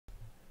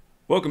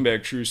Welcome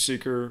back, Truth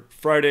Seeker.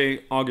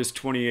 Friday, August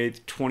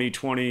 28th,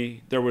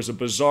 2020, there was a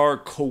bizarre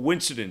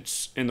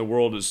coincidence in the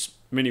world, as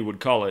many would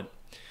call it.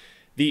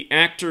 The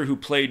actor who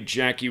played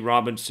Jackie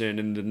Robinson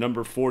in the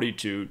number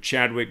 42,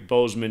 Chadwick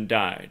Boseman,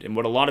 died. And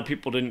what a lot of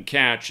people didn't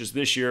catch is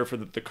this year for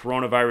the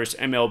coronavirus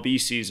MLB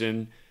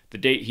season, the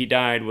date he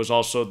died was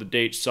also the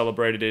date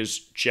celebrated as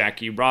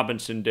Jackie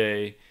Robinson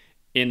Day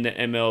in the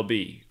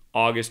MLB,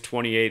 August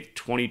 28th,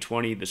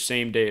 2020, the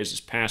same day as his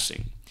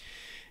passing.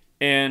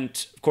 And,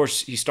 of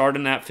course, he starred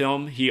in that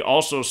film. He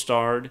also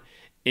starred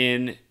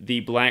in the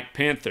Black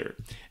Panther.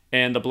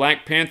 And the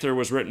Black Panther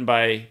was written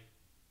by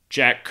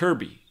Jack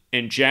Kirby.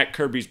 And Jack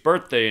Kirby's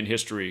birthday in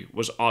history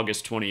was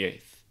August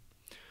 28th.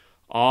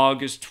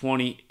 August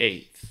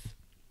 28th.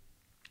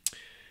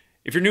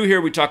 If you're new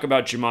here, we talk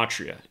about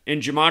Gematria.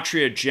 In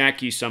Gematria,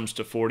 Jackie sums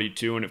to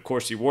 42. And, of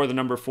course, he wore the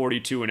number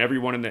 42. And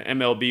everyone in the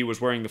MLB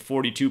was wearing the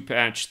 42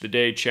 patch the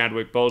day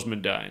Chadwick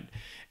Boseman died.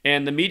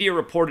 And the media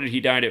reported he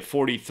died at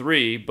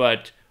 43,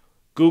 but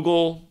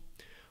Google,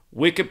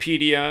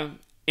 Wikipedia,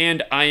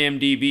 and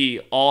IMDb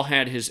all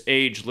had his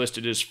age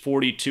listed as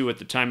 42 at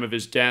the time of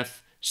his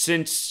death.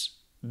 Since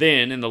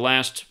then, in the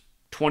last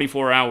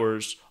 24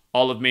 hours,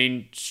 all of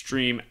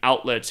mainstream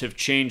outlets have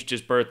changed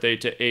his birthday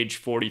to age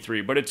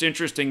 43. But it's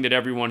interesting that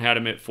everyone had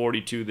him at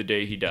 42 the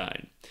day he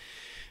died.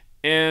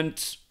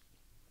 And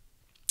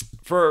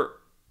for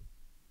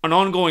an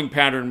ongoing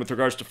pattern with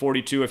regards to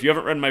 42, if you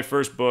haven't read my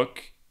first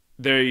book,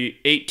 the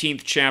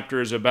 18th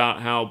chapter is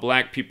about how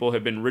black people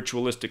have been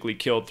ritualistically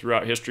killed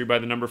throughout history by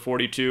the number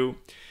 42.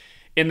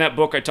 In that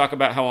book, I talk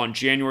about how on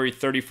January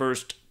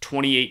 31st,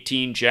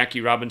 2018, Jackie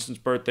Robinson's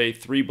birthday,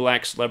 3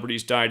 black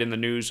celebrities died in the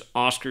news.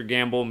 Oscar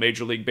Gamble,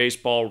 Major League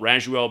Baseball,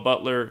 Rajuel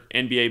Butler,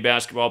 NBA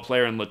basketball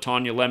player, and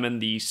LaTanya Lemon,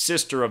 the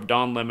sister of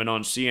Don Lemon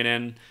on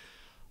CNN.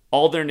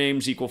 All their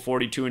names equal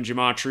 42 in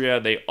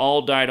Gematria. They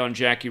all died on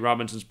Jackie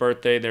Robinson's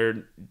birthday. Their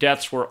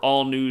deaths were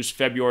all news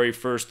February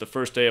 1st, the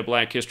first day of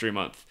Black History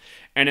Month.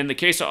 And in the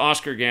case of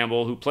Oscar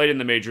Gamble, who played in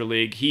the Major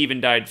League, he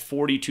even died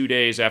 42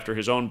 days after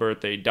his own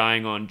birthday,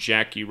 dying on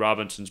Jackie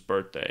Robinson's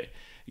birthday.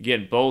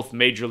 Again, both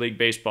Major League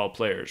Baseball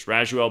players.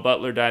 Rajuel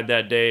Butler died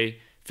that day,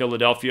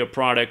 Philadelphia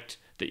product.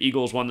 The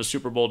Eagles won the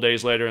Super Bowl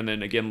days later, and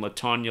then again,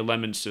 LaTanya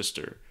Lemon's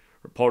sister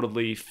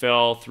reportedly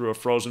fell through a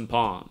frozen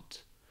pond.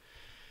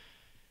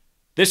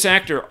 This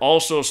actor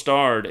also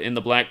starred in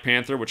The Black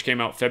Panther, which came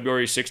out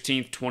February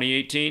 16th,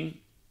 2018.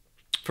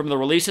 From the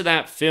release of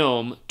that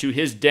film to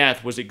his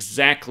death was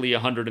exactly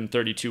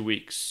 132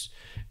 weeks.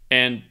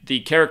 And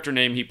the character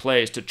name he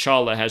plays,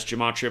 T'Challa, has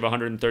Gematria of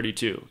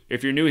 132.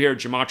 If you're new here,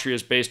 Gematria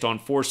is based on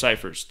 4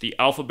 ciphers: the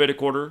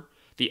alphabetic order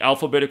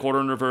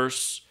in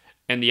reverse,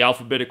 and the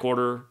alphabetic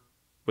order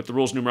with the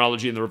rules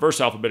numerology, and the reverse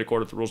alphabetic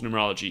order with the rules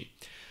numerology.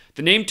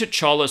 The name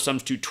T'Challa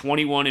sums to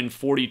 21 and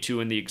 42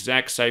 in the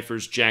exact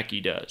ciphers Jackie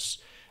does.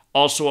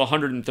 Also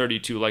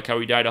 132, like how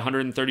he died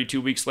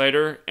 132 weeks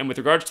later. And with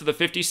regards to the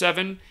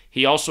 57,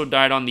 he also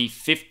died on the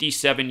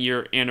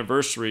 57-year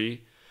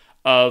anniversary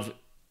of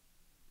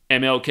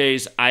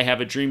MLK's I Have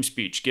a Dream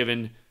speech,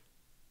 given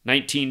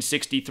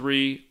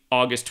 1963,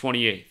 August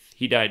 28th.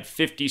 He died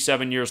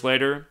 57 years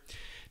later.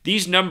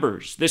 These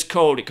numbers, this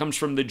code, it comes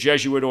from the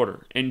Jesuit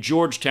order, and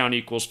Georgetown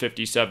equals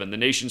 57, the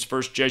nation's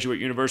first Jesuit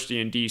university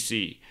in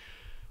D.C.,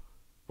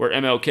 where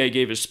MLK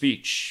gave his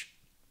speech.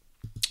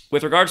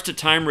 With regards to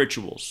time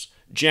rituals,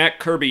 Jack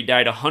Kirby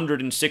died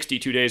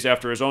 162 days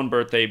after his own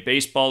birthday.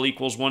 Baseball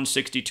equals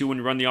 162 when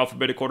you run the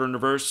alphabetic order in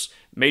reverse.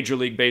 Major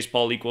League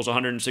Baseball equals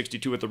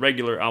 162 with the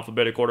regular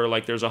alphabetic order,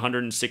 like there's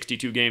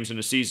 162 games in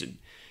a season.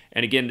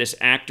 And again, this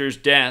actor's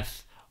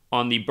death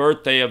on the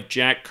birthday of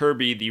Jack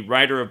Kirby, the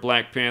writer of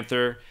Black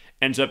Panther,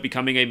 ends up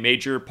becoming a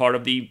major part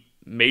of the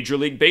Major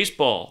League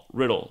Baseball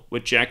riddle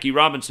with Jackie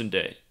Robinson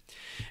Day.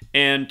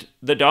 And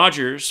the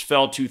Dodgers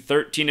fell to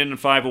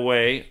 13-5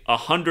 away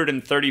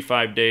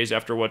 135 days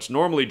after what's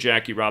normally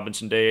Jackie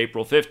Robinson Day,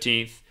 April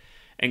 15th,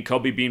 and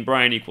Kobe Bean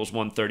Bryant equals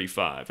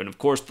 135. And of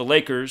course, the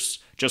Lakers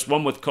just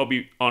won with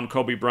Kobe on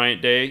Kobe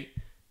Bryant Day,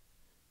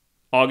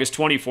 August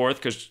 24th,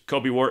 because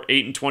Kobe wore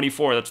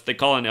 8-24. That's what they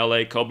call in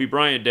LA, Kobe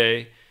Bryant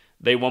Day.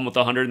 They won with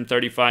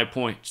 135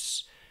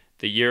 points.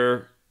 The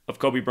year of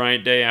Kobe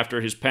Bryant Day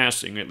after his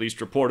passing, at least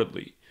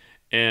reportedly.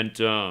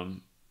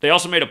 And they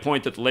also made a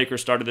point that the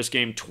Lakers started this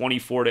game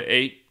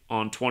 24-8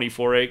 on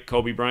 24-8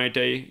 Kobe Bryant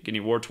Day. Again, he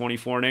wore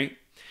 24-8.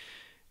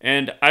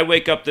 And I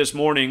wake up this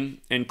morning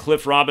and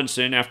Cliff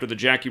Robinson, after the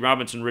Jackie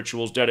Robinson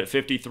ritual, is dead at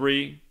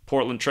 53.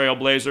 Portland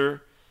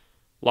Trailblazer.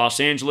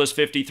 Los Angeles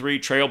 53.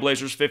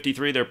 Trailblazers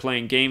 53. They're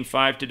playing Game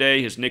 5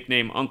 today. His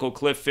nickname, Uncle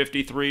Cliff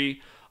 53,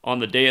 on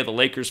the day of the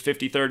Lakers'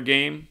 53rd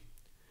game.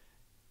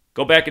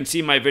 Go back and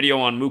see my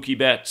video on Mookie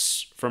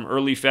Betts from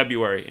early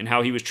February and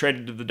how he was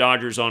traded to the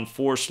Dodgers on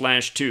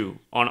 4/2.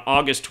 On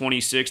August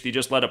 26th, he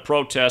just led a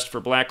protest for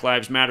Black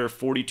Lives Matter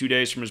 42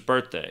 days from his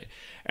birthday.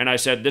 And I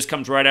said, this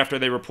comes right after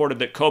they reported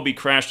that Kobe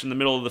crashed in the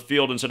middle of the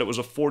field and said it was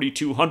a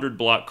 4,200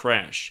 block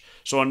crash.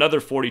 So another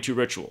 42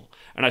 ritual.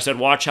 And I said,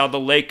 watch how the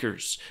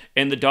Lakers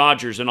and the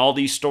Dodgers and all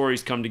these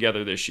stories come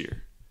together this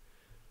year.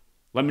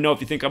 Let me know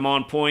if you think I'm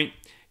on point.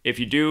 If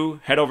you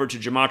do, head over to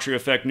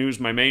GematriaEffectNews,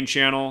 my main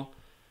channel.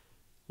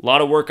 A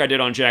lot of work I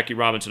did on Jackie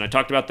Robinson. I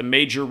talked about the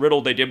major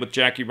riddle they did with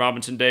Jackie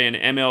Robinson Day and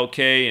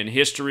MLK and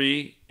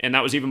history, and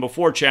that was even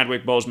before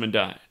Chadwick Boseman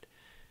died.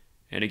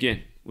 And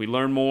again, we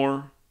learn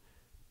more.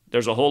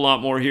 There's a whole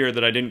lot more here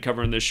that I didn't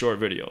cover in this short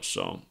video.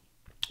 So,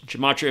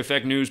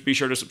 GematriaEffectNews, be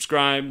sure to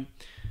subscribe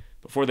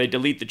before they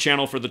delete the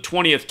channel for the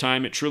 20th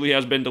time. It truly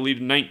has been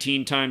deleted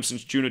 19 times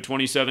since June of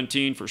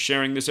 2017 for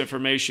sharing this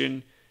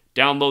information.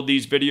 Download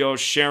these videos,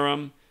 share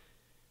them.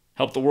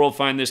 Help the world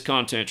find this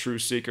content,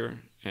 Truth Seeker.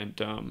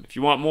 And if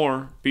you want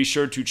more, be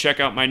sure to check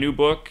out my new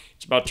book.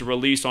 It's about to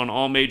release on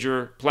all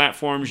major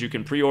platforms. You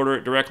can pre-order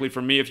it directly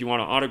from me if you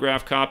want an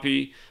autographed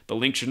copy.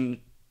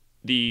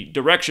 The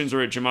directions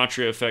are at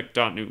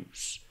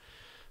GematriaEffect.news.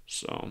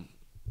 So,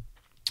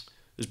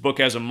 this book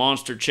has a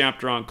monster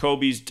chapter on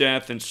Kobe's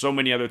death and so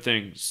many other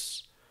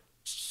things.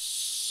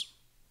 It's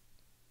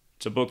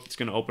a book that's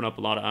going to open up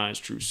a lot of eyes,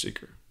 Truth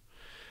Seeker.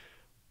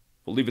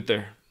 We'll leave it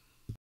there.